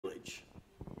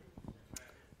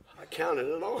count it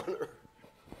an honor.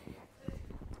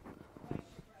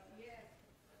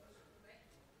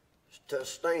 To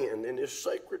stand in this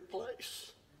sacred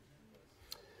place.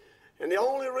 And the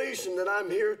only reason that I'm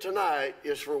here tonight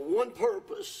is for one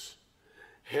purpose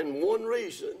and one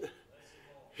reason.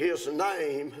 His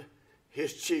name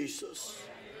is Jesus.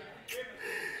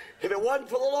 If it wasn't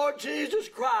for the Lord Jesus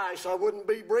Christ, I wouldn't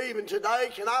be breathing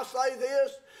today. Can I say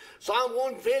this? Psalm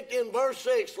 150 and verse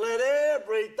 6, let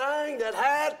everything that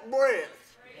hath breath.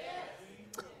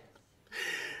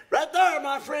 Right there,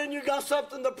 my friend, you got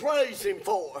something to praise him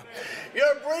for.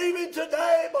 You're breathing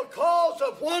today because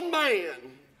of one man,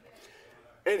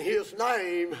 and his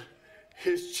name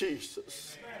is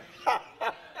Jesus.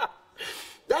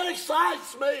 That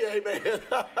excites me, amen.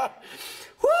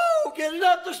 Woo! Getting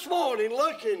up this morning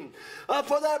looking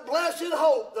for that blessed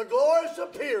hope, the glorious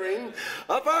appearing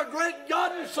of our great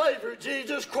God and Savior,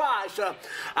 Jesus Christ.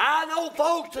 I know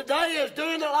folks today is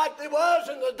doing it like they was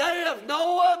in the day of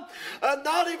Noah,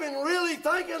 not even really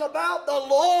thinking about the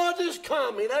Lord is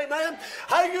coming. Amen.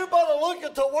 Hey, you better look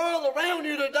at the world around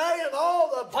you today and all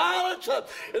the violence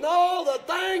and all the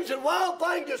things and wild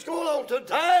things that's going on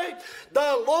today.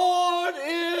 The Lord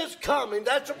is coming.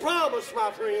 That's a promise,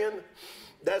 my friend.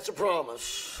 That's a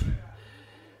promise.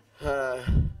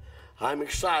 I'm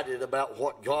excited about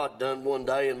what God done one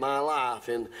day in my life,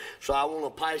 and so I want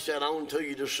to pass that on to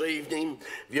you this evening.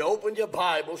 If you open your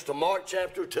Bibles to Mark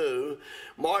chapter 2,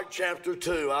 Mark chapter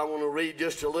 2, I want to read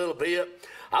just a little bit.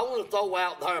 I want to throw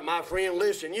out there, my friend,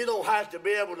 listen, you don't have to be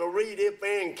able to read if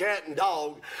and cat and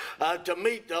dog to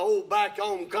meet the old back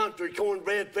home country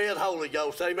cornbread-fed Holy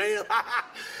Ghost, amen?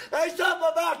 There's something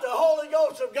about the Holy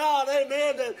Ghost of God,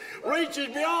 amen, that reaches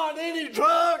beyond any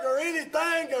drug or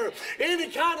anything or any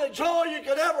kind of joy you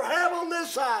could ever have on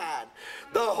this side.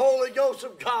 The Holy Ghost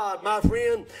of God, my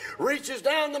friend, reaches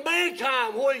down to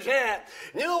mankind where he's at.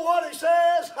 You know what he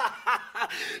says?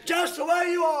 Just the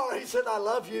way you are. He said, I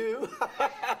love you.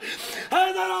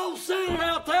 Hey, that old sinner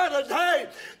out there today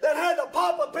that had to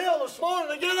pop a pill this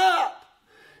morning to get up.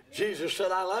 Jesus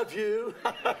said, I love you.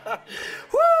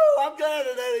 Woo, I'm glad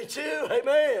that ain't you.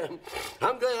 Amen.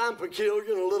 I'm glad I'm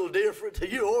peculiar and a little different.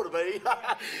 You ought to be.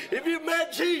 If you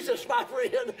met Jesus, my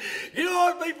friend, you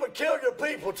ought to be peculiar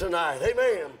people tonight.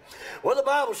 Amen. Well, the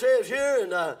Bible says here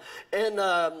in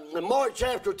Mark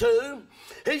chapter 2,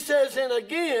 he says, and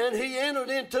again he entered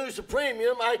into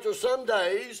Supremium after some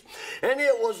days, and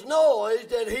it was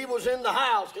noised that he was in the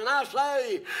house. Can I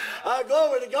say,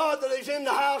 glory to God that he's in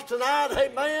the house tonight?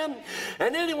 Amen.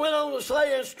 And then he went on to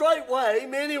say, and straightway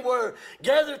many were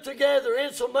gathered together,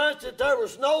 insomuch that there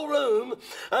was no room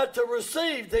to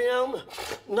receive them,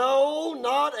 no,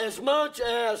 not as much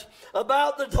as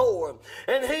about the door.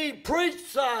 And he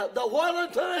preached the what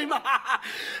unto him?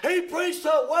 He preached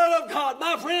the word of God.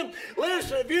 My friend,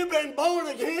 listen, if you've been born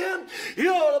again,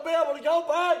 you ought to be able to go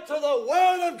back to the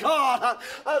word of God.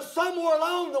 Somewhere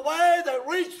along the way that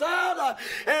reached out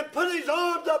and put his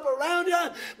arms up around you.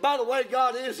 By the way,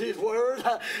 God is his word.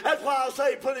 That's why I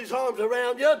say put his arms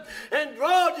around you and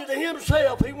draw you to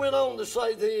himself. He went on to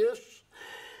say this.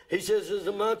 He says, there's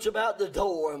much about the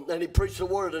door, and he preached the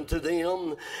word unto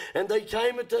them. And they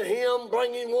came unto him,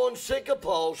 bringing one sick of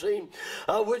palsy,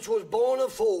 which was born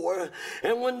of 4.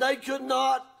 And when they could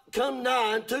not come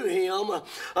nigh unto him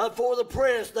for the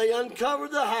press, they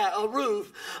uncovered the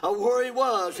roof where he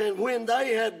was, and when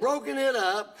they had broken it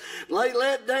up, they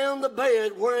let down the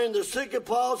bed wherein the sick of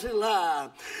palsy lie.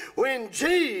 When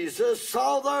Jesus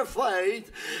saw their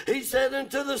faith, he said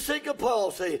unto the sick of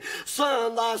palsy,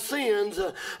 Son, thy sins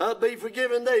be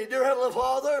forgiven thee. Dear Heavenly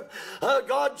Father,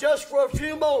 God, just for a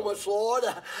few moments, Lord,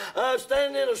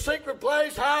 standing in a secret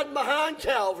place, hiding behind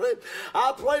Calvary,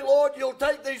 I pray, Lord, you'll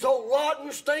take these old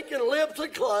rotten, stinking lips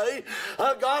of clay.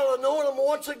 God, anoint them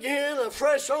once again,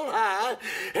 fresh on high.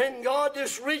 And God,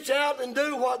 just reach out and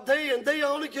do what thee and thee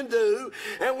only can do.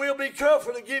 And we'll be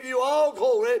careful to give you all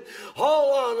glory,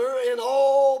 all honor, and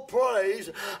all praise.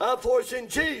 For it's in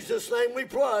Jesus' name we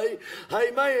pray.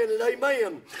 Amen and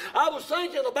amen. I was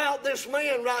thinking about this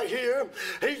man right here.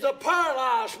 He's a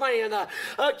paralyzed man.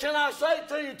 Can I say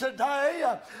to you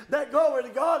today that, glory to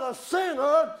God, a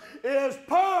sinner is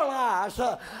paralyzed.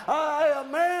 A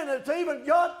man that's even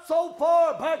got so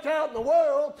far back out in the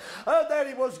world that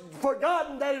he was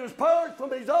forgotten that he was purged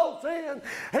from his old sin.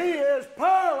 He is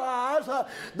paralyzed.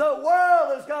 The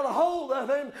world has got a hold of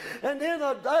him, and then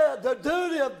the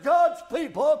duty of God God's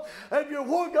people, if you're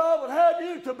what God would have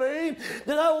you to be,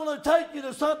 then I want to take you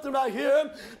to something right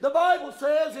here. The Bible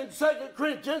says in 2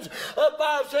 Corinthians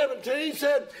 5:17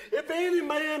 said, if any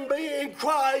man be in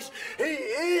Christ, he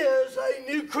is a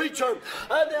new creature.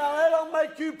 Now, that don't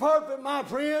make you perfect, my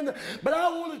friend, but I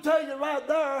want to tell you right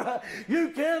there, you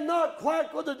cannot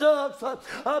quack with the ducks,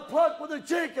 pluck with the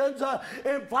chickens,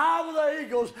 and fly with the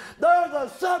eagles. There's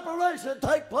a separation that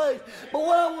takes place. But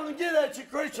what I want to get at you,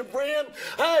 Christian friend,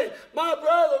 hey, my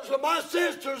brothers and my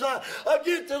sisters,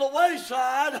 get to the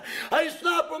wayside. Hey, it's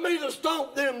not for me to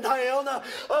stomp them down,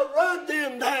 run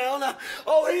them down.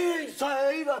 Oh, he ain't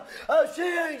saved. She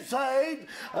ain't saved.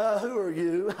 Who are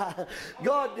you?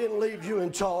 God didn't leave you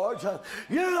in charge.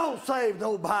 You don't save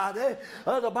nobody.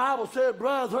 The Bible said,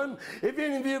 brethren, if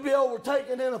any of you be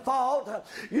overtaken in a fault,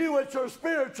 you which are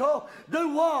spiritual, do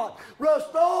what?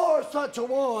 Restore such a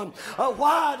one.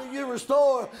 Why do you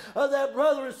restore that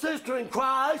brother and sister in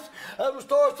Christ?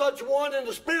 Restore such a one in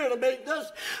the spirit of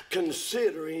meekness,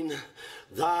 considering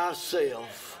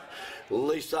thyself,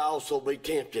 lest I also be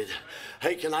tempted.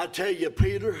 Hey, can I tell you,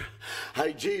 Peter?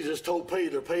 Hey, Jesus told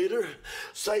Peter, Peter,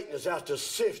 Satan is out to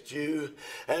sift you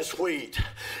as wheat.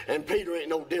 And Peter ain't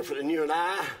no different than you and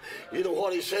I. You know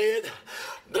what he said?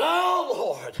 No,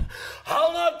 Lord,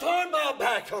 I'll not turn my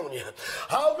back on you.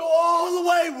 I'll go all the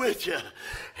way with you.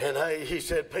 And hey, he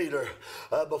said, Peter,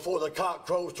 before the cock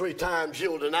crows 3 times,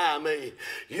 you'll deny me.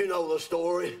 You know the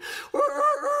story.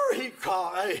 He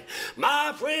cried, hey,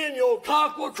 my friend, your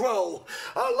cock will crow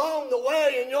along the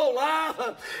way in your life.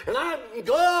 And I'm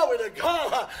glory to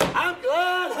God. I'm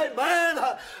glad, amen,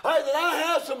 that I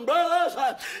have some brothers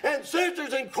and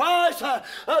sisters in Christ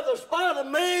that spite of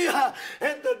me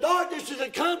and the darknesses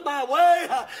that come my way,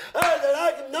 that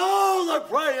I can know they're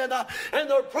praying and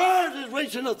their prayers is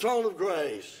reaching the throne of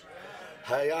grace.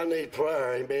 Hey, I need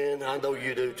prayer, amen. I know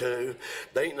you do too.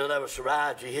 There ain't none of us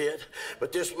arrived yet.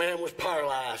 But this man was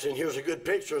paralyzed, and here's a good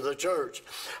picture of the church.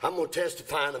 I'm going to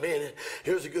testify in a minute.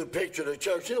 Here's a good picture of the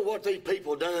church. You know what these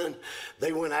people done?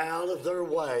 They went out of their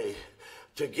way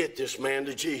to get this man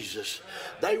to Jesus.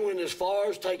 They went as far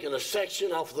as taking a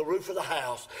section off the roof of the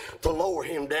house to lower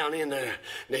him down in there.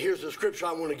 Now here's the scripture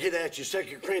I want to get at you,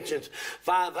 2 Corinthians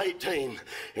 5:18.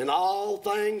 And all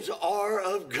things are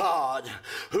of God,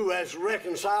 who has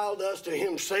reconciled us to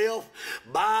himself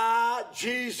by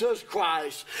Jesus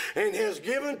Christ, and has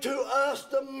given to us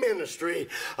the ministry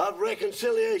of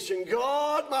reconciliation.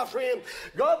 God, my friend,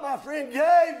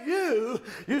 gave you.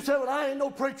 You said, well, I ain't no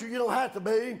preacher. You don't have to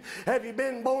be. Have you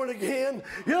been born again?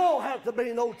 You don't have to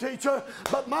be no teacher.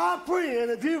 But my friend,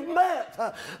 if you've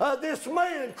met this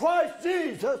man, Christ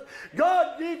Jesus,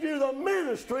 God gave you the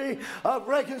ministry of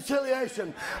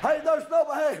reconciliation. Hey,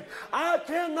 I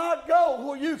cannot go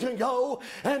where you can go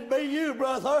and be you,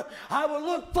 brother. I would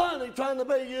look funny trying to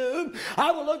be you.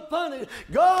 I would look funny.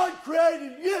 God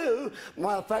created you.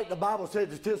 Matter of fact, the Bible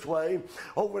says it this way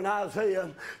over in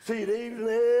Isaiah. See, even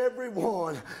every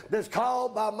one that's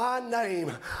called by my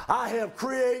name, I have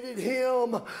created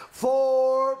him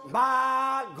for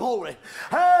my glory.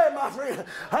 Hey, my friend,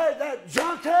 hey, that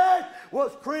junkie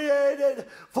was created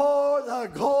for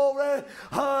the glory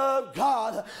of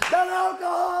God. That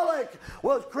alcoholic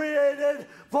was created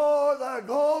for the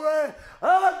glory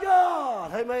of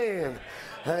God. Amen.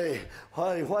 Hey,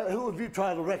 who have you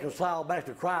tried to reconcile back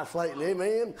to Christ lately?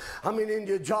 Amen. I mean, in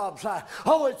your job site.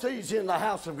 Oh, it's easy in the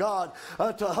house of God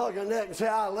to hug a neck and say,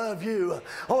 I love you.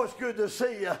 Oh, it's good to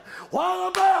see you.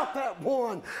 What about that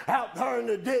one out there in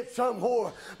the ditch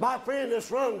somewhere? My friend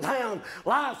that's run down,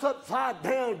 lies upside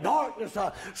down, darkness,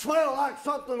 smell like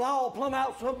something all plumb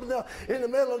out something in the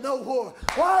middle of nowhere.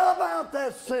 What about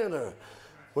that sinner?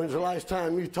 When's the last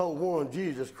time you told one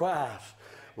Jesus Christ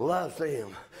loves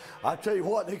them? I tell you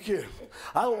what, Nick,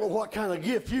 I don't know what kind of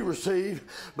gift you received,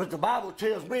 but the Bible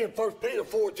tells me in 1 Peter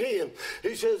 4:10,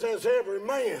 he says, as every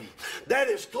man, that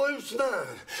excludes none,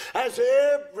 as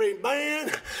every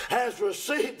man has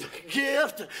received the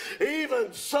gift,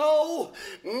 even so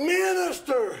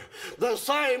minister the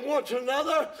same one to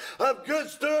another of good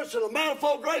stewards of the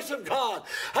manifold grace of God.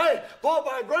 Hey, for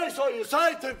by grace are you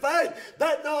saved through faith,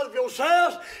 that not of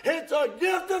yourselves, it's a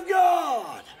gift of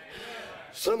God.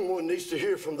 Someone needs to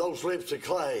hear from those lips of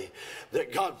clay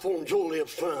that God formed your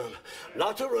lips from.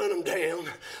 Not to run them down,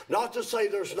 not to say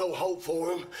there's no hope for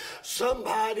them.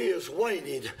 Somebody is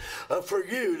waiting for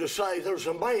you to say there's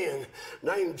a man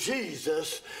named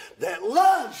Jesus that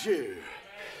loves you.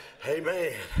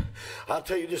 Amen. I'll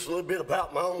tell you just a little bit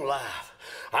about my own life.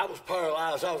 I was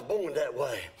paralyzed. I was born that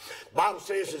way. The Bible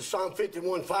says in Psalm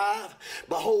 51:5,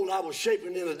 behold, I was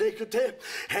shapen in iniquity,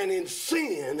 and in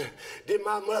sin did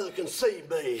my mother conceive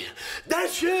me.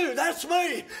 That's you. That's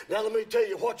me. Now let me tell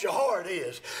you what your heart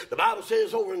is. The Bible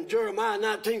says over in Jeremiah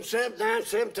 19:17,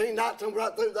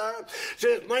 right through there, it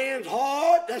says, man's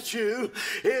heart, that's you,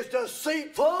 is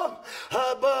deceitful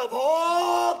above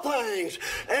all things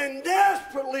and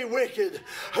desperately wicked.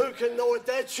 Who can know it?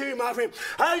 That's you, my friend.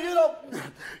 Hey,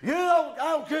 I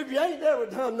don't care if you ain't never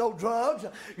done no drugs.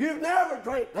 You've never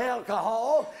drank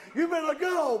alcohol. You've been a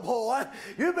good old boy.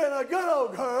 You've been a good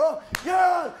old girl. You're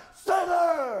a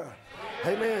sinner.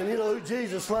 Amen. You know who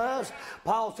Jesus loves?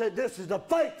 Paul said this is the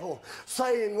faithful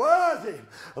saying, worthy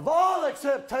of all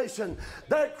acceptation,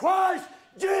 that Christ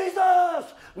Jesus,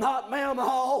 not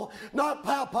Mama, not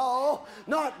Papa,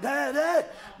 not Daddy,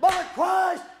 but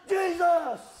Christ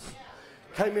Jesus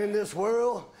came in this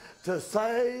world to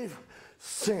save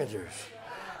sinners.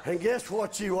 And guess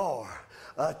what you are?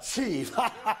 A chief.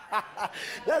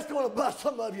 That's going to bust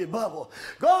some of your bubble.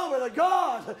 Glory to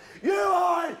God. You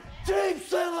are a chief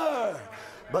sinner.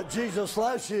 But Jesus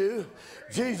loves you.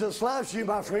 Jesus loves you,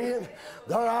 my friend.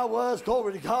 There I was,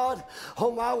 glory to God,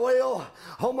 on my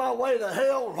way to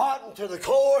hell, rotten to the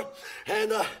core.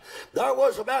 And there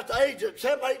was about the age of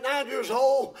 7, 8, 9 years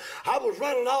old. I was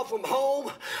running off from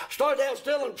home. Started out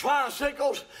stealing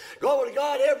tricycles. Glory to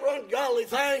God, every ungodly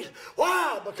thing.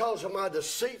 Why? Because of my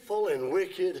deceitful and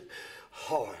wicked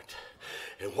heart.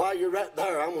 And while you're right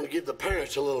there, I'm going to give the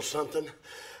parents a little something.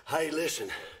 Hey, listen.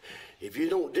 If you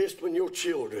don't discipline your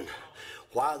children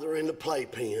while they're in the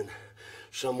playpen,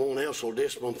 someone else will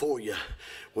discipline for you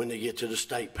when they get to the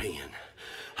state pen.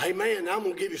 Hey, man, I'm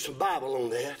going to give you some Bible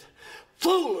on that.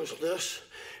 Foolishness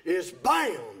is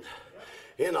bound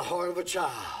in the heart of a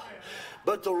child,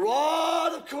 but the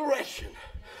rod of correction.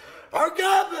 Our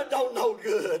government don't know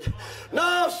good.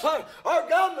 No, sir. Our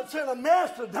government's in a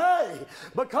mess today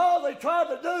because they try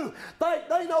to think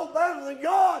they know better than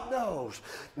God knows.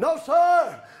 No,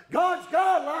 sir. God's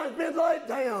guidelines been laid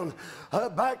down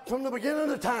back from the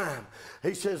beginning of time.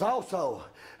 He says also,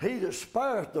 he that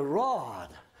spareth the rod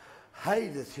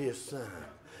hateth his son,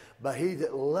 but he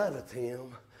that loveth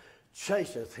him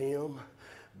chaseth him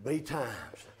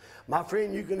betimes. My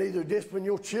friend, you can either discipline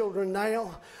your children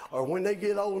now, or when they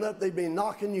get old enough, they've been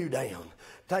knocking you down,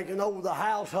 taking over the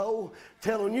household,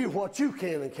 telling you what you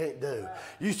can and can't do.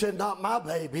 You said, not my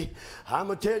baby. I'm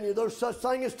going to tell you, there's such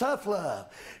thing as tough love.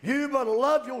 You better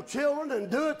love your children and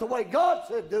do it the way God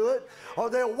said do it, or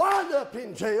they'll wind up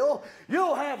in jail.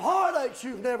 You'll have heartaches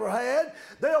you've never had.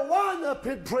 They'll wind up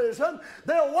in prison.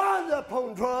 They'll wind up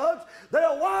on drugs.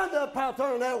 They'll wind up out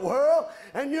there in that world,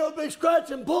 and you'll be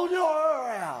scratching, pulling your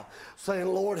hair out, saying,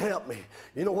 Lord, help me.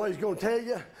 You know what he's going to tell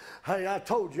you? Hey, I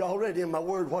told you already in my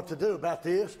word what to do about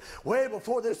this, way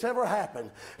before this ever happened,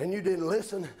 and you didn't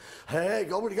listen. Hey,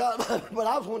 glory to God. But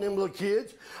I was one of them little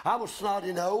kids. I was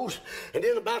snotty nosed, and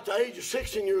then about the age of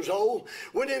 16 years old,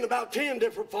 went in about 10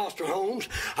 different foster homes.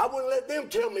 I wouldn't let them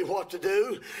tell me what to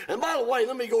do. And by the way,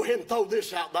 let me go ahead and throw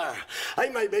this out there.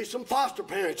 There may be some foster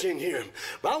parents in here,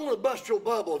 but I want to bust your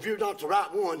bubble if you're not the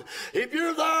right one. If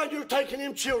you're there and you're taking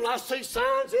them children, I see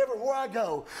signs everywhere I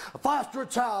go. Foster a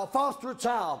child, foster a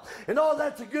child. And all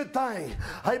that's a good thing.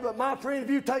 Hey, but my friend, if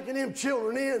you're taking them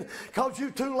children in because you're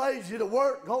too lazy to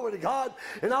work, glory to God,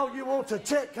 and all you want's a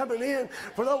check coming in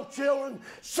for those children,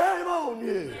 shame on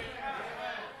you.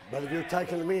 But if you're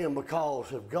taking them in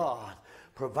because of God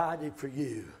provided for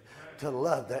you to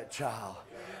love that child,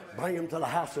 bring them to the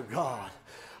house of God.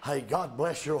 Hey, God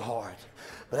bless your heart.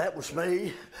 But that was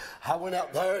me. I went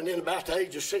out there, and then about the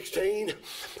age of 16,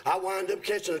 I wound up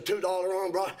catching a $2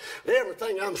 armbar.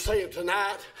 Everything I'm saying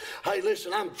tonight, hey,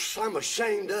 listen, I'm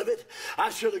ashamed of it. I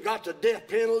should have got the death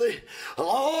penalty a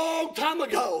long time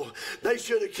ago. They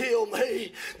should have killed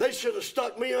me. They should have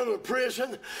stuck me under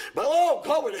prison. But oh,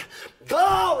 glory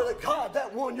to God,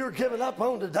 that one you're giving up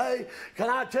on today, can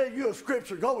I tell you a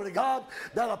scripture, glory to God,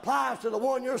 that applies to the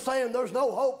one you're saying there's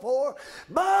no hope for?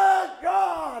 But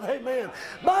God, amen.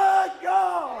 But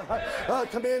God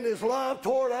commend his love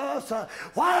toward us.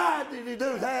 Why did he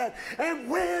do that? And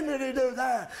when did he do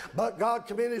that? But God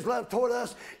commended his love toward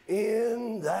us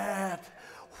in that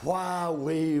while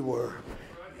we were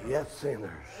yet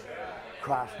sinners,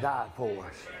 Christ died for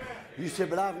us. You said,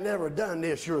 but I've never done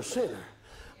this. You're a sinner.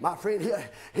 My friend,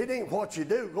 it ain't what you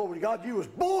do. Glory to God. You was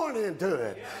born into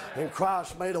it. And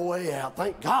Christ made a way out.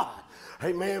 Thank God.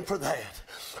 Amen for that.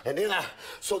 And then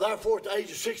so therefore at the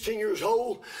age of 16 years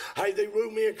old, hey, they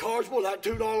ruled me in Carswell, that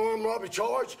 $2 armed robbery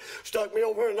charge, stuck me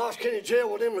over in Knox County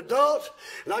Jail with them adults,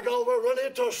 and I got over and run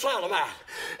into a sodomite.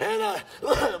 And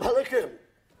but look at him.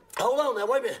 Hold on now,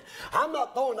 wait a minute. I'm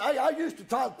not throwing, I used to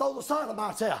try to throw the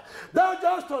sodomites out. They're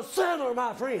just a sinner,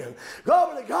 my friend.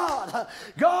 Glory to God.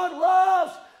 God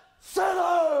loves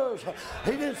sinners.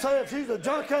 He didn't say if she's a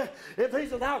junkie, if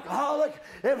he's an alcoholic,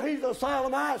 if he's a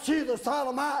sodomite, she's a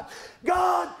sodomite.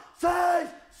 God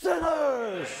saves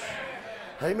sinners.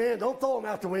 Amen. Don't throw them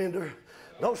out the window.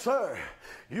 No, sir.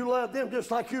 You love them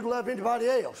just like you'd love anybody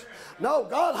else. No,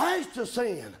 God hates the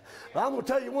sin. But I'm going to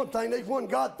tell you one thing. There's one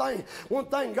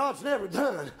thing God's never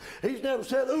done. He's never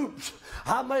said, oops,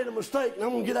 I made a mistake and I'm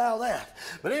going to get out of that.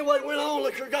 But anyway, went on.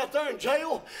 Look, got there in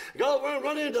jail. Got over and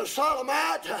run into a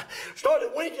sodomite.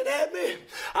 Started winking at me.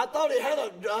 I thought he had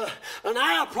an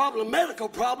eye problem, medical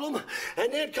problem.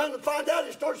 And then come to find out,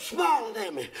 he started smiling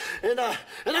at me. And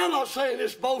I'm not saying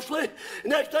this boastfully.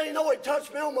 Next thing you know, he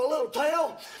touched me on my little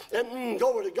tail. And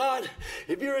glory to God,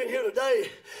 if you're in here today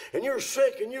and you're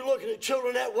sick and you're looking at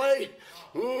children that way,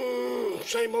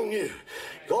 shame on you.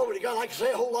 Glory to God. I can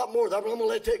say a whole lot more, but I'm going to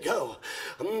let that go.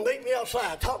 Meet me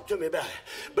outside. Talk to me about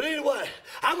it. But anyway,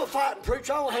 I'm a fighting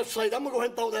preacher. I don't have to say that. I'm going to go ahead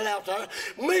and throw that out there.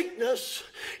 Meekness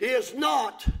is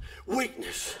not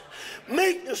weakness.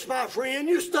 Meekness, my friend,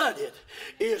 you study it,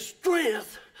 is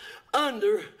strength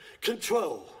under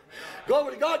control.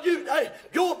 Glory to God.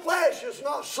 Your flesh is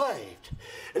not saved.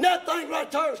 And that thing right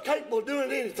there is capable of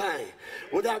doing anything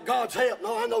without God's help.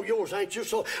 No, I know yours ain't you.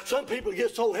 So some people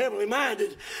get so heavenly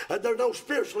minded that they're no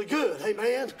spiritually good.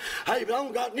 Amen. Hey, but I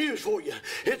don't got news for you.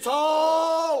 It's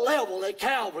all level at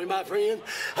Calvary, my friend.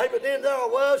 Hey, but then there I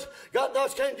was, got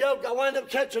nuts, came to I wound up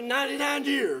catching 99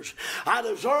 years. I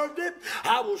deserved it.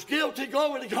 I was guilty.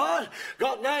 Glory to God.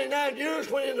 Got 99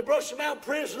 years. Went in the Brushy Mountain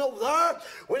prison over there.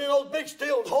 Went in those big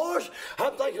steel doors.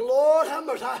 I'm thinking, Lord, how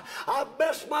much I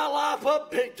messed my life up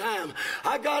big time.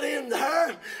 I got in there,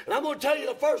 and I'm going to tell you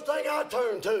the first thing I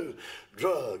turned to,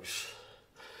 drugs.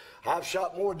 I've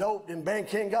shot more dope than Ben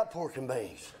King got pork and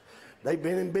beans. They've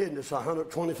been in business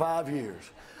 125 years.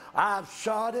 I've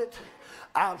shot it.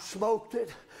 I've smoked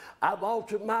it. I've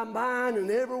altered my mind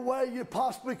in every way you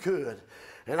possibly could.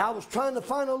 And I was trying to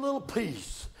find a little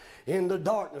peace in the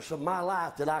darkness of my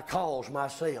life that I caused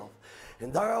myself.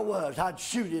 And there I was. I'd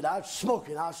shoot it. I'd smoke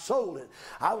it. I sold it.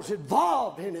 I was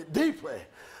involved in it deeply.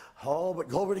 Oh, but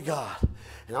glory to God.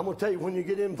 And I'm going to tell you, when you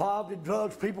get involved in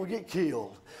drugs, people get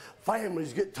killed.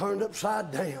 Families get turned upside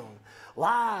down.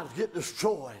 Lives get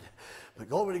destroyed. But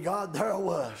glory to God, there I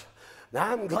was.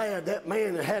 Now, I'm glad that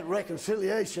man that had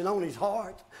reconciliation on his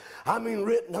heart. I mean,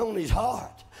 written on his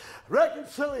heart.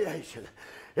 Reconciliation.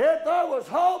 If there was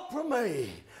hope for me,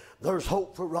 there's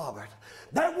hope for Robert.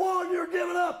 That one you're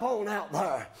giving up on out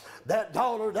there, that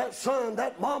daughter, that son,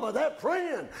 that mama, that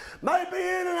friend may be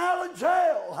in and out of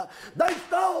jail. They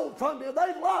stole from you.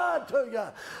 They lied to you.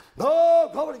 Oh,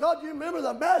 glory to God, you remember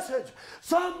the message.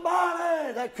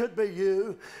 Somebody, that could be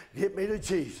you, get me to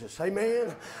Jesus.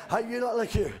 Amen. Hey, you know, look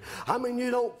here. I mean,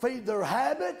 you don't feed their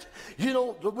habit. You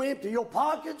don't empty your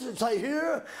pockets and say,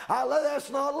 here,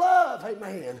 that's not love.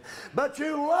 Amen. But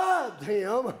you loved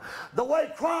him the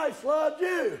way Christ loved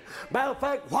you. Matter of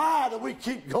fact, why do we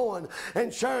keep going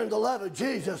and sharing the love of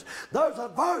Jesus? There's a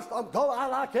verse, I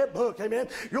like that book, amen.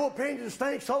 Your opinion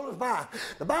stinks, so does mine.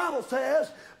 The Bible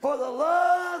says, for the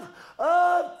love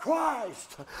of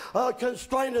Christ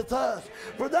constraineth us.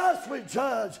 For thus we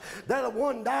judge that if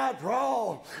one died for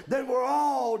all, then we're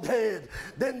all dead.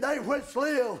 Then they which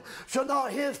live shall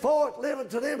not henceforth live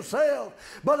unto themselves,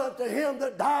 but unto him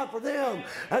that died for them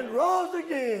and rose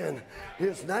again.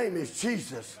 His name is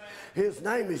Jesus. His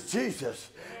name is Jesus.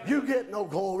 You get no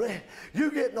glory.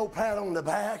 You get no pat on the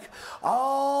back.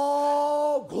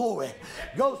 All glory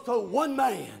goes to one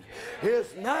man.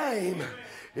 His name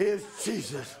is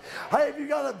Jesus. Hey, if you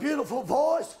got a beautiful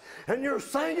voice and you're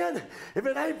singing, if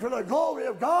it ain't for the glory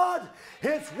of God,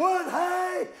 it's wood,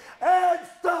 hay, and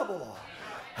stubble.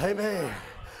 Amen.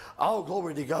 All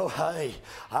glory to God. Hey,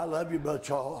 I love you, Brother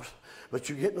Charles. But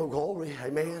you get no glory,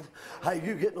 amen. Hey,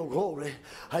 you get no glory.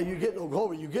 Hey, you get no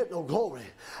glory. You get no glory.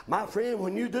 My friend,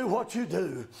 when you do what you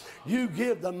do, you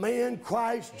give the man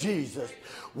Christ Jesus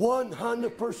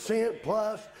 100%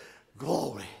 plus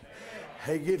glory.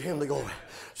 Hey, give him the glory.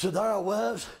 So there I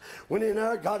was, went in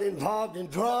there, got involved in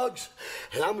drugs,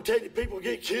 and I'm going to tell you, people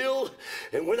get killed.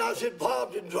 And when I was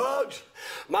involved in drugs,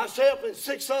 myself and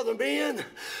 6 other men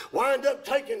wind up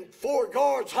taking 4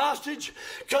 guards hostage,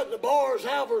 cutting the bars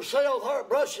out of our cell there at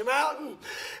Brushy Mountain,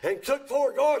 and took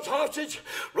 4 guards hostage.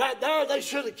 Right there, they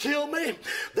should have killed me.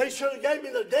 They should have gave me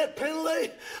the death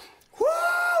penalty. Woo!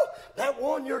 That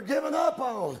one you're giving up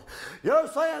on. You're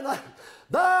saying that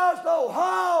there's no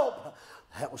hope.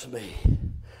 That was me.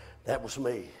 That was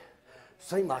me.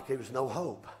 Seemed like there was no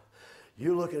hope.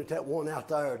 You're looking at that one out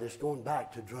there that's going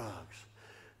back to drugs,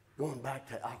 going back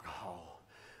to alcohol,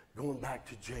 going back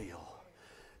to jail,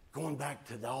 going back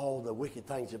to all the wicked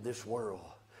things of this world.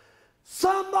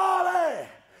 Somebody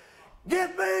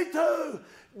get me to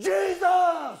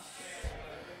Jesus.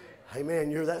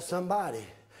 Amen. You're that somebody.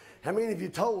 How many of you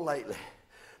told lately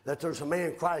that there's a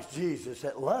man, Christ Jesus,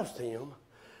 that loves him?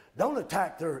 Don't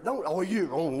attack oh,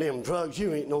 you on them drugs,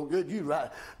 you ain't no good, you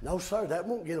right. No, sir, that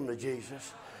won't get them to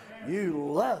Jesus. You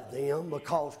love them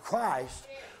because Christ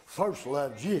first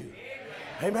loved you.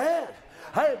 Amen.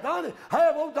 Hey,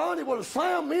 old Donnie would have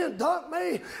slammed me and dunked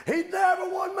me. He never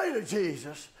wanted me to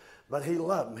Jesus, but he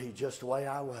loved me just the way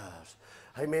I was.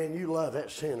 Amen. You love that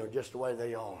sinner just the way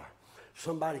they are.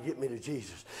 Somebody get me to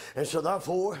Jesus. And so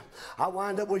therefore,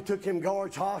 we took him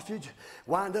guards hostage,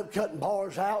 wind up cutting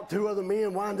bars out. 2 other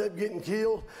men wind up getting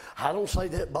killed. I don't say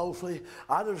that boastfully.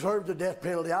 I deserved the death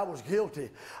penalty. I was guilty.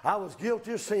 I was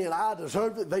guilty of sin. I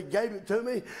deserved it. They gave it to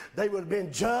me. They would have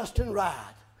been just and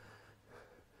right.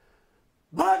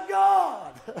 But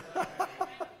God,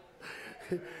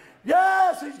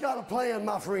 yes, he's got a plan,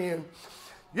 my friend.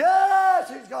 Yes,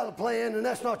 he's got a plan, and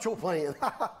that's not your plan.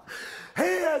 He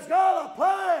has got a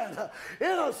plan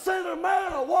in a sinner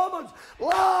man or woman's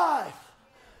life.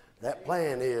 That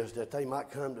plan is that they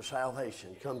might come to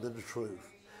salvation, come to the truth.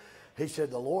 He said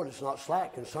the Lord is not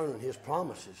slack concerning his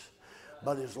promises,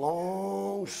 but is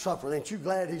long-suffering. Ain't you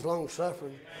glad he's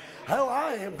long-suffering? Hell,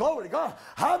 I am. Glory to God.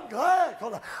 I'm glad,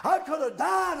 because I could have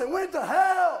died and went to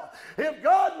hell if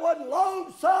God wasn't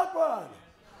long-suffering.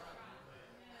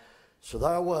 So there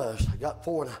I was. I got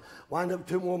 4 and I wind up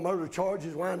 2 more murder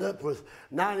charges, wind up with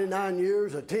 99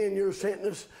 years, a 10-year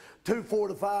sentence, 2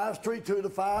 4-to-5s, 3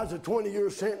 2-to-5s, a 20-year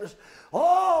sentence.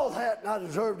 All that, and I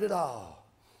deserved it all.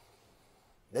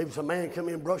 There was a man come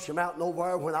in and brush him out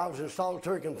nowhere when I was in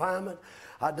solitary confinement.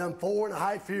 I'd done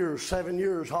 4.5 years, 7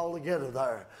 years altogether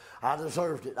there. I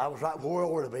deserved it. I was right where I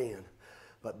would have been.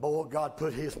 But boy, God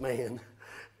put his man.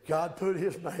 God put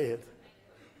his man.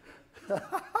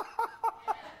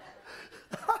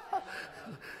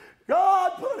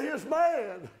 God put his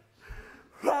man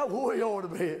right where he ought to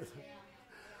be.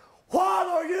 What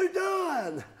are you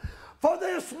doing for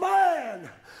this man,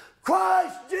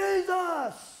 Christ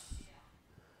Jesus?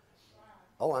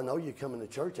 Oh, I know you're coming to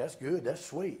church. That's good. That's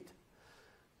sweet.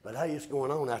 But hey, it's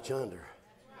going on out yonder.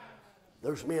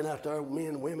 There's men out there, men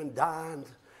and women dying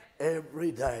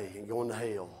every day and going to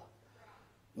hell.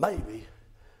 Maybe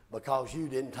because you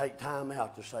didn't take time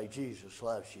out to say Jesus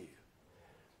loves you.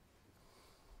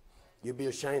 You'll be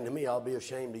ashamed of me, I'll be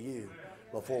ashamed of you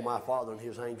before my Father and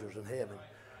his angels in heaven.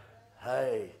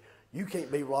 Hey, you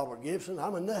can't be Robert Gibson.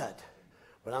 I'm a nut,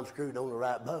 but I'm screwed on the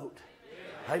right boat.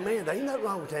 Hey, man, there ain't nothing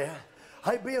wrong with that.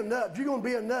 Hey, be a nut. If you're going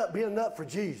to be a nut for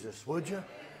Jesus, would you?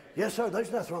 Yes, sir,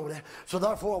 there's nothing wrong with that. So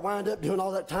therefore, I wind up doing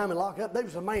all that time in lockup. There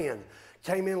was a man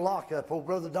came in lockup, old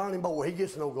brother Donnie Boy. He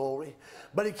gets no glory.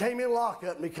 But he came in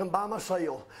lockup, and he come by my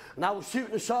cell, and I was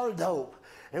shooting a shot of dope.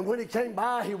 And when he came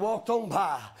by, he walked on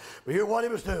by. But hear what he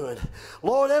was doing.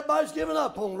 Lord, everybody's giving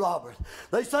up on Robert.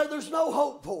 They say there's no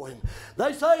hope for him.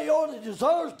 They say he already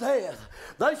deserves death.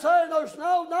 They say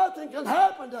nothing can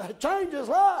happen to change his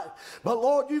life. But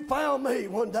Lord, you found me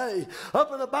one day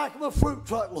up in the back of a fruit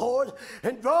truck, Lord,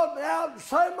 and drawed me out and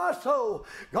saved my soul.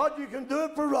 God, you can do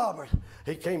it for Robert.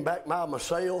 He came back by my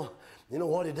cell. You know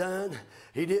what he done?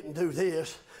 He didn't do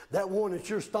this. That one that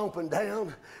you're stomping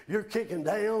down, you're kicking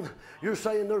down, you're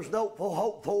saying there's no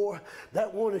hope for,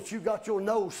 that one that you got your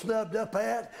nose snubbed up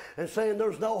at and saying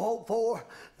there's no hope for,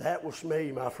 that was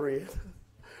me, my friend.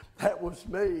 That was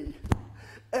me.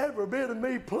 Every bit of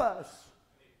me plus.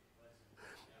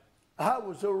 I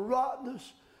was the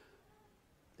rottenest.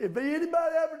 If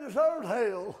anybody ever deserved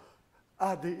hell,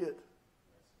 I did.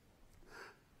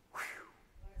 Whew.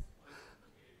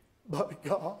 But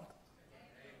God,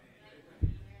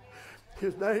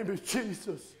 his name is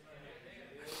Jesus.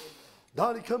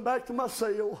 Donnie come back to my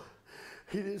cell.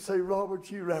 He didn't say, Robert,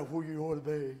 you right where you ought to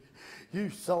be. You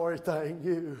sorry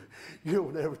thing,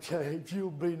 you'll never change.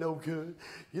 You'll be no good.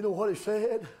 You know what he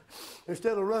said?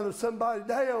 Instead of running somebody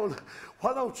down,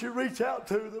 why don't you reach out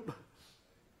to them?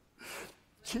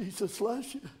 Jesus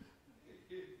loves you.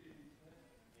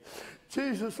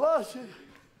 Jesus loves you.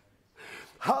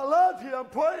 I love you. I'm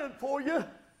praying for you.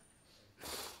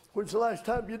 When's the last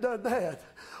time you done that?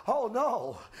 Oh,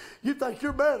 no. You think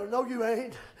you're better. No, you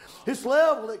ain't. It's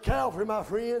leveled at Calvary, my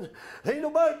friend. Ain't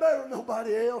nobody better than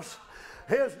nobody else.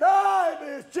 His name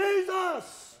is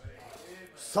Jesus.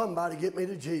 Somebody get me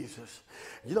to Jesus.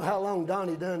 You know how long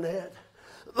Donnie done that?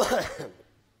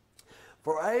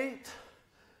 For 8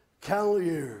 calendar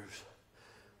years,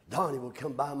 Donnie would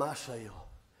come by my cell.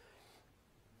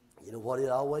 You know what he'd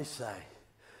always say?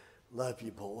 Love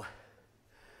you, boy.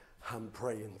 I'm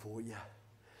praying for you.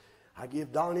 I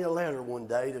give Donnie a letter one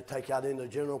day to take out in the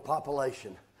general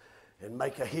population and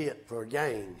make a hit for a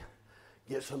gang,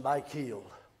 get somebody killed.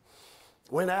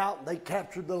 Went out and they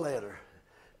captured the letter,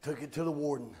 took it to the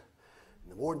warden.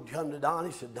 And the warden come to Donnie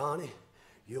and said, Donnie,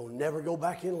 you'll never go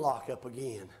back in lockup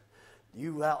again.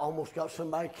 You almost got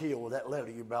somebody killed with that letter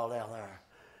you brought out there.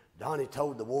 Donnie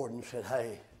told the warden, said,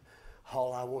 hey,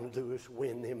 all I want to do is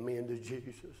win them men to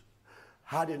Jesus.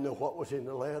 I didn't know what was in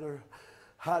the letter.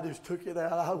 I just took it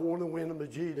out. I want to win them to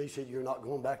Jesus. He said, you're not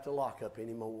going back to lockup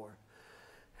anymore.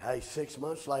 Hey, 6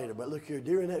 months later, but look here,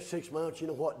 during that 6 months, you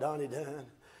know what Donnie done?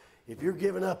 If you're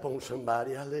giving up on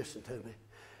somebody, listen to me.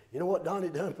 You know what Donnie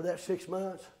done for that 6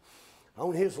 months?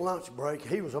 On his lunch break,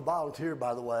 he was a volunteer,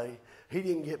 by the way. He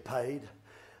didn't get paid.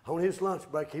 On his lunch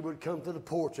break, he would come to the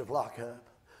porch of lockup.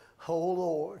 Oh,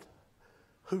 Lord,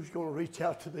 who's going to reach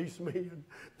out to these men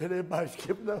that everybody's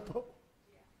giving up on?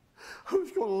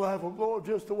 Who's going to love them, Lord,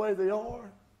 just the way they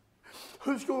are?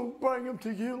 Who's going to bring them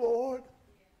to you, Lord?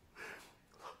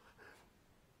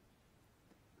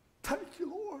 Thank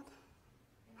you, Lord.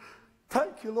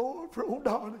 Thank you, Lord, for old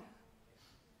Donnie.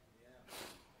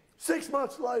 6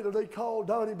 months later, they called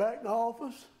Donnie back in the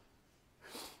office.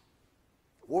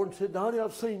 Warden said, Donnie,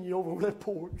 I've seen you over on that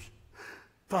porch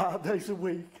 5 days a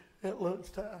week at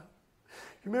lunchtime.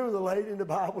 You remember the lady in the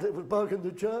Bible that was bugging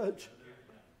the judge?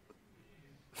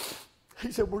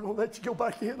 He said, we're going to let you go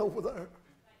back in over there.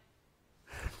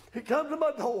 He come to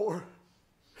my door.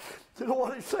 You know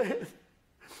what he said?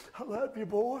 I love you,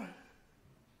 boy.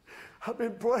 I've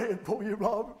been praying for you,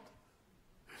 Robert.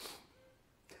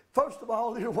 First of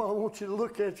all, dear one, I want you to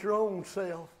look at your own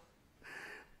self.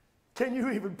 Can you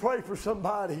even pray for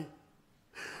somebody?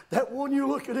 That one you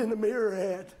looking in the mirror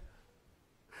at.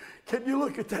 Can you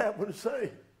look at that one and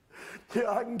say, yeah,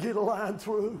 I can get a line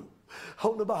through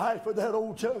on the behalf of that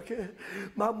old junkie.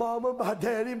 My mama, my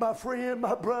daddy, my friend,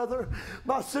 my brother,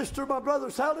 my sister, my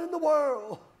brothers out in the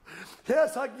world.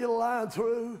 Yes, I can get a line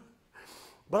through.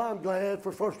 But I'm glad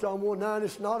for 1 John 1:9,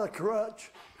 it's not a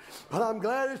crutch. But I'm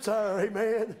glad it's there,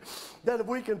 amen, that if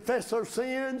we confess our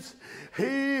sins, he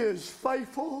is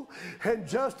faithful and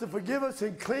just to forgive us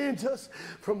and cleanse us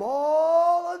from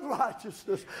all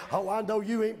unrighteousness. Oh, I know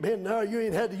you ain't been there. You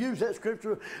ain't had to use that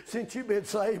scripture since you've been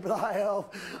saved, but I have.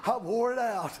 I wore it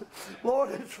out. Lord,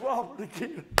 it's Robert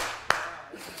again.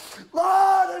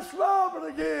 Lord, it's Robert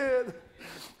again.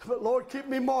 But Lord, keep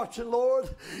me marching, Lord.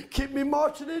 Keep me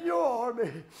marching in your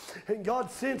army. And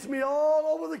God sends me all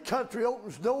over the country,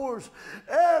 opens doors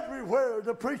everywhere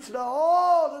to preach to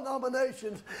all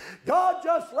denominations. God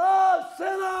just loves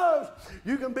sinners.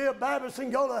 You can be a Baptist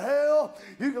and go to hell.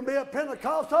 You can be a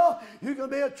Pentecostal. You can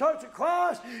be a Church of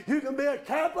Christ. You can be a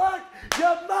Catholic.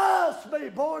 You must be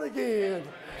born again.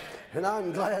 And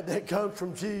I'm glad that comes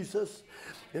from Jesus.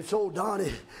 And so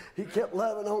Donnie, he kept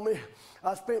loving on me.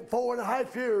 I spent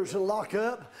 4.5 years in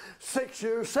lockup, 6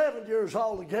 years, 7 years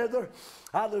altogether.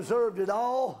 I deserved it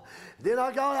all. Then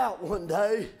I got out one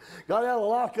day, got out of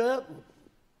lockup.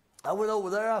 I went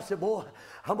over there. I said, boy,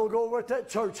 I'm going to go over at that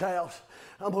church house.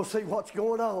 I'm going to see what's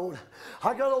going on.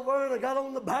 I got over there and I got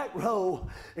on the back row.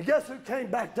 And guess who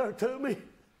came back there to me?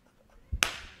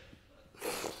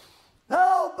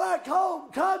 Oh, back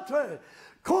home country.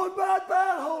 Cornbread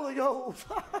bad Holy Ghost.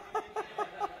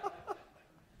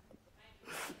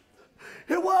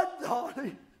 It wasn't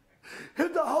Donnie.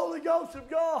 It's the Holy Ghost of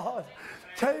God.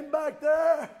 Came back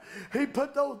there. He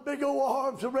put those big old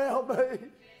arms around me.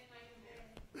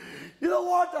 You know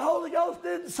what the Holy Ghost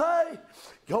didn't say?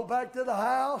 Go back to the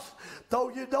house, throw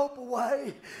your dope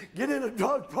away, get in a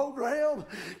drug program,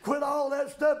 quit all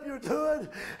that stuff you're doing,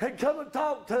 and come and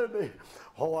talk to me.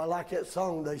 Oh, I like that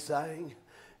song they sang.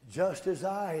 Just as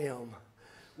I am,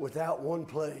 without one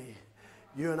plea.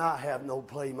 You and I have no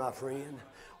plea, my friend.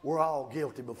 We're all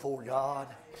guilty before God.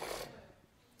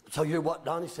 So you hear what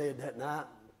Donnie said that night?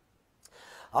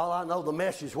 All I know the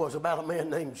message was about a man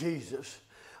named Jesus.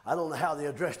 I don't know how they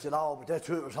addressed it all, but that's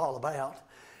who it was all about.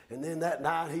 And then that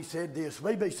night he said this,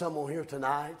 maybe someone here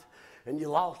tonight, and you're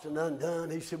lost and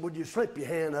undone. He said, would you slip your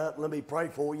hand up and let me pray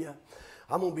for you?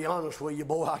 I'm going to be honest with you,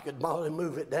 boy, I could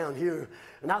move it down here.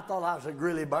 And I thought I was a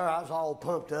grizzly bear. I was all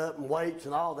pumped up and weights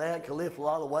and all that, could lift a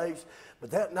lot of weights.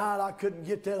 But that night I couldn't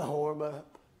get that arm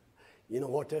up. You know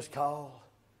what that's called?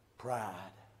 Pride.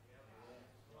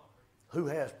 Who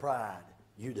has pride?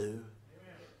 You do.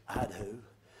 I do.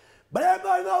 But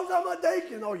everybody knows I'm a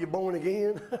deacon. Are you born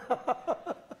again?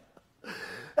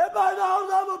 Everybody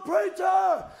knows I'm a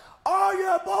preacher. Are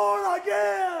you born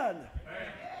again?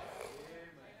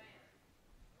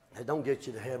 It don't get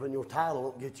you to heaven. Your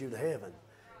title don't get you to heaven.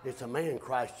 It's a man,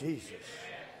 Christ Jesus.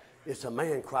 It's a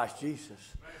man, Christ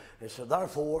Jesus. And so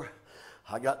therefore,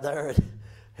 I got there and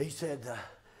he said,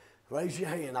 raise your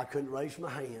hand. I couldn't raise my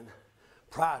hand.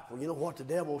 Prideful. You know what the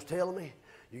devil was telling me?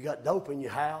 You got dope in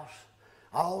your house.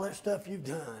 All that stuff you've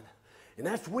done. And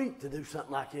that's weak to do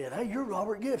something like that. Hey, you're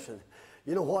Robert Gibson.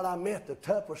 You know what? I met the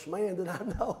toughest man that I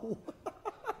know.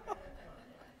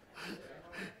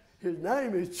 His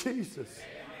name is Jesus.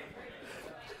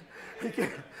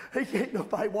 He can't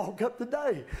nobody walk up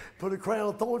today, put a crown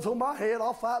of thorns on my head,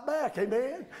 I'll fight back,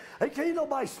 amen? He can't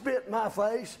nobody spit in my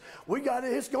face. We got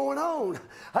it, it's going on.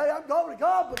 Hey, I'm going to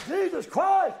God, but Jesus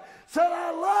Christ said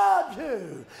I loved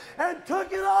you and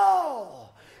took it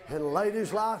all and laid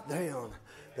his life down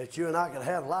that you and I could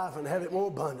have life and have it more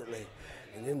abundantly.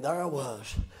 And then there I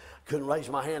was. Couldn't raise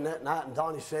my hand that night, and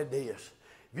Donnie said this,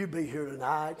 if you be here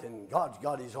tonight and God's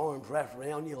got his arms wrapped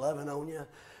around you, loving on you,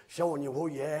 showing you where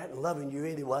you're at and loving you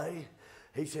anyway.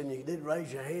 He said, and you did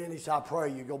raise your hand. He said, I pray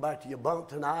you go back to your bunk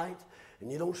tonight and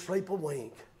you don't sleep a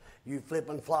wink. You flip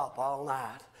and flop all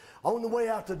night. On the way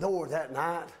out the door that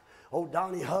night, old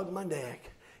Donnie hugged my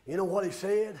neck. You know what he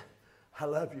said? I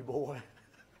love you, boy.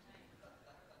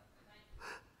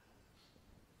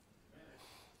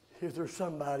 If there's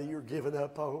somebody you're giving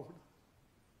up on,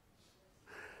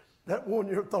 that one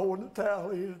you're throwing the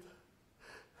towel in,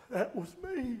 that was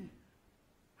me.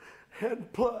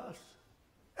 And plus,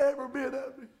 every bit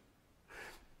of me.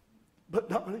 But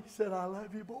Donnie said, I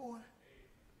love you, boy.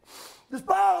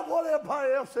 Despite what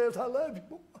everybody else says, I love you,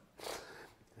 boy.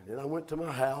 And then I went to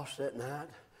my house that night.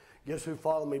 Guess who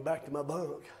followed me back to my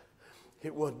bunk?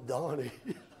 It wasn't Donnie.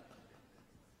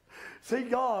 See,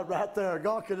 God right there,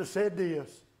 God could have said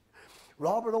this.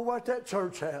 Robert, over at that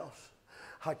church house,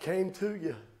 I came to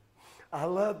you. I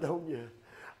loved on you.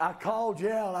 I called you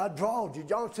out. I drawed you.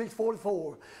 John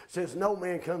 6:44 says, no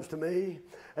man comes to me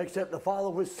except the Father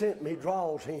which sent me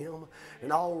draws him,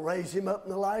 and I'll raise him up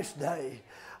in the last day.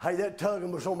 Hey, that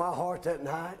tugging was on my heart that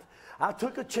night. I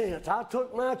took a chance. I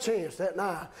took my chance that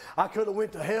night. I could have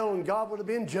went to hell, and God would have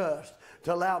been just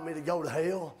to allow me to go to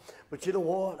hell. But you know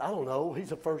what? I don't know.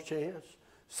 He's a first chance,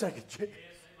 second chance,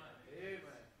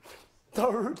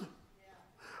 third.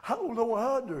 I don't know,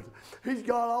 100. He's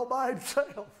God all by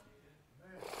himself.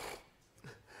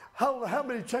 I don't know how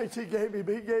many chances he gave me,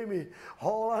 but he gave me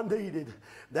all I needed.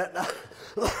 That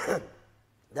night,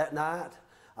 that night,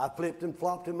 I flipped and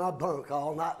flopped in my bunk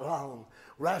all night long,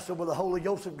 wrestled with the Holy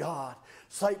Ghost of God.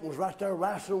 Satan was right there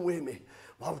wrestling with me.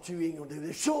 Why would you ain't going to do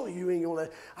this? Surely you ain't going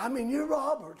to. I mean, you're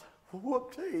Robert.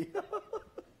 Whoop-tee.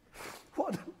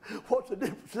 What's the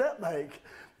difference that make?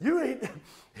 You ain't.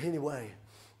 Anyway,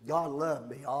 God loved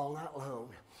me all night long.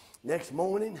 Next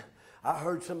morning, I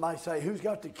heard somebody say, who's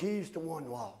got the keys to one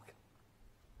walk?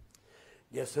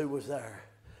 Guess who was there?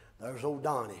 There's old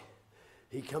Donnie.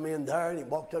 He come in there and he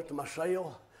walked up to my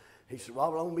cell. He said,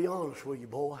 Robert, I'm going to be honest with you,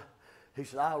 boy. He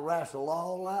said, I wrestled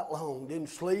all night long. Didn't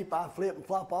sleep. I flip and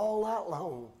flop all night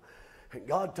long. And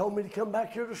God told me to come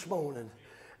back here this morning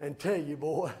and tell you,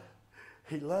 boy,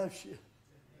 he loves you.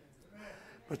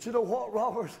 But you know what,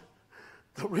 Robert?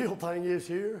 The real thing is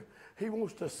here, he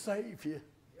wants to save you.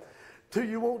 Do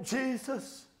you want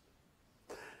Jesus?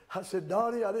 I said,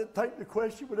 Donnie, I didn't think the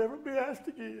question would ever be asked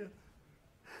again.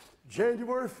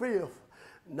 January 5th,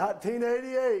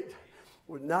 1988,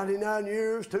 with 99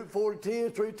 years, 2, 4 to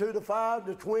 10, 3, 2 to 5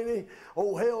 to 20,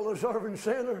 old hell deserving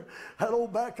sinner, that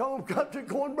old back home country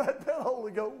cornbread fed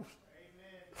Holy Ghost.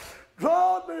 Amen.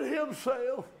 God made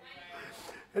himself.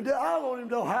 And I don't even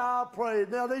know how I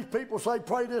prayed. Now these people say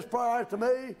pray this prayer after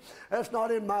me. That's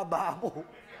not in my Bible.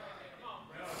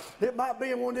 It might be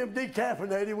in one of them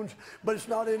decaffeinated ones, but it's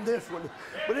not in this one.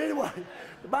 But anyway,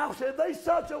 the Bible said they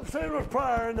such a sinner's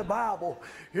prayer in the Bible.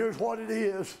 Here's what it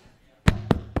is.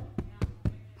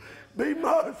 Be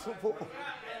merciful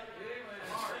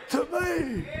to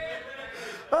me,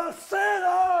 a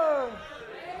sinner.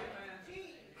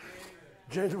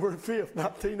 January 5th,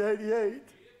 1988.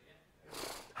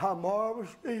 I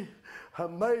marvelously,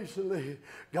 amazingly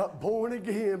got born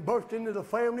again, birthed into the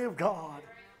family of God.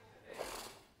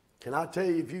 Can I tell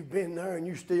you, if you've been there and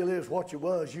you still is what you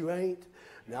was, you ain't.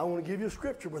 Now I want to give you a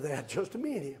scripture with that just a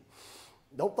minute.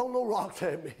 Don't throw no rocks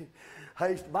at me.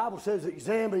 Hey, the Bible says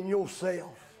examine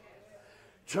yourself.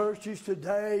 Churches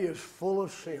today is full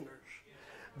of sinners.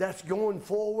 That's going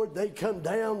forward. They come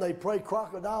down, they pray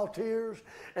crocodile tears,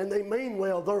 and they mean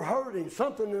well. They're hurting.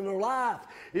 Something in their life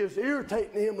is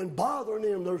irritating them and bothering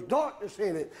them. There's darkness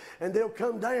in it. And they'll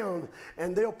come down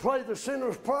and they'll pray the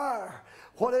sinner's prayer,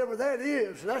 whatever that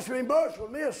is. And that's reimbursed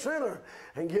with me, a sinner,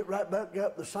 and get right back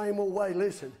up the same old way.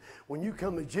 Listen, when you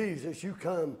come to Jesus, you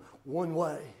come one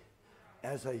way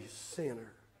as a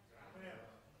sinner.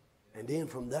 And then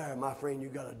from there, my friend, you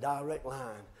got a direct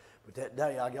line. But that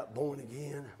day I got born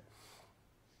again.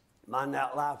 My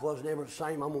life wasn't ever the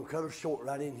same. I'm going to cut her short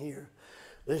right in here.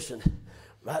 Listen,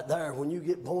 right there, when you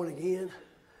get born again,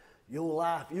 your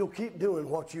life, you'll keep doing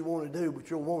what you want to do, but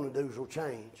your want to do's will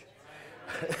change.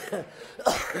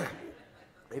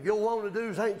 If your want to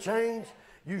do's ain't changed,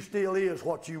 you still is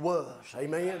what you was.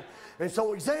 Amen? And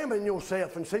so examine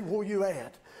yourself and see where you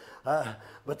at.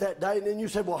 But that day, and then you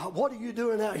said, well, what are you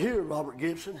doing out here, Robert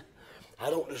Gibson? I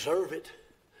don't deserve it.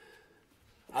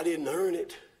 I didn't earn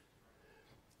it.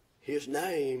 His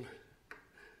name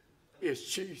is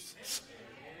Jesus.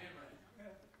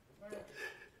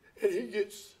 And he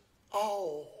gets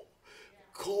all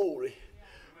glory,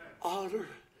 honor,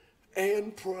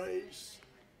 and praise.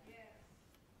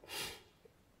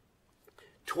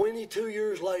 22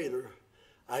 years later,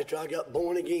 after I got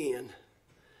born again,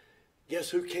 guess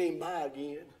who came by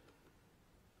again?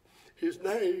 His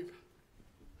name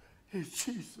is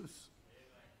Jesus.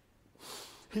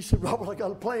 He said, Robert, I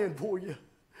got a plan for you.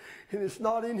 And it's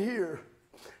not in here.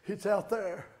 It's out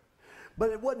there.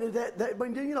 But it wasn't that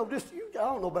but you know, I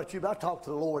don't know about you, but I talk to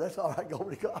the Lord. That's all right,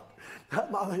 glory to God.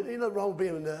 Ain't nothing wrong with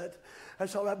being a nut.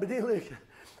 That's all right. But then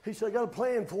he said, I got a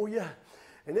plan for you.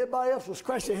 And everybody else was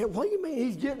scratching their head. What do you mean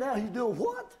he's getting out? He's doing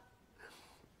what?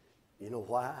 You know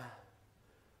why?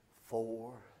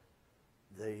 For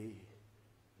the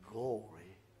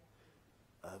glory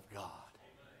of God.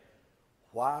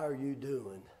 Why are you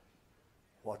doing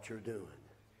what you're doing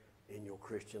in your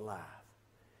Christian life?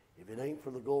 If it ain't for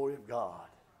the glory of God,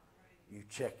 you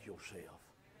check yourself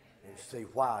and see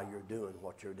why you're doing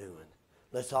what you're doing.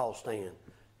 Let's all stand,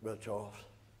 Brother Charles.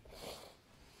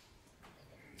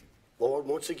 Lord,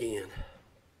 once again,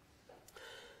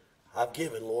 I've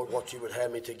given, Lord, what you would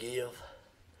have me to give.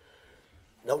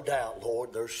 No doubt,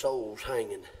 Lord, there's souls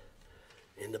hanging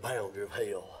in the boundary of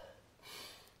hell.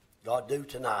 God, do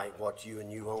tonight what you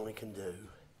and you only can do,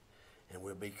 and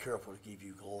we'll be careful to give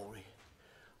you glory,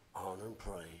 honor, and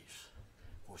praise.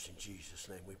 For it's in Jesus'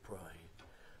 name we pray.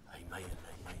 Amen,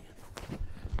 amen.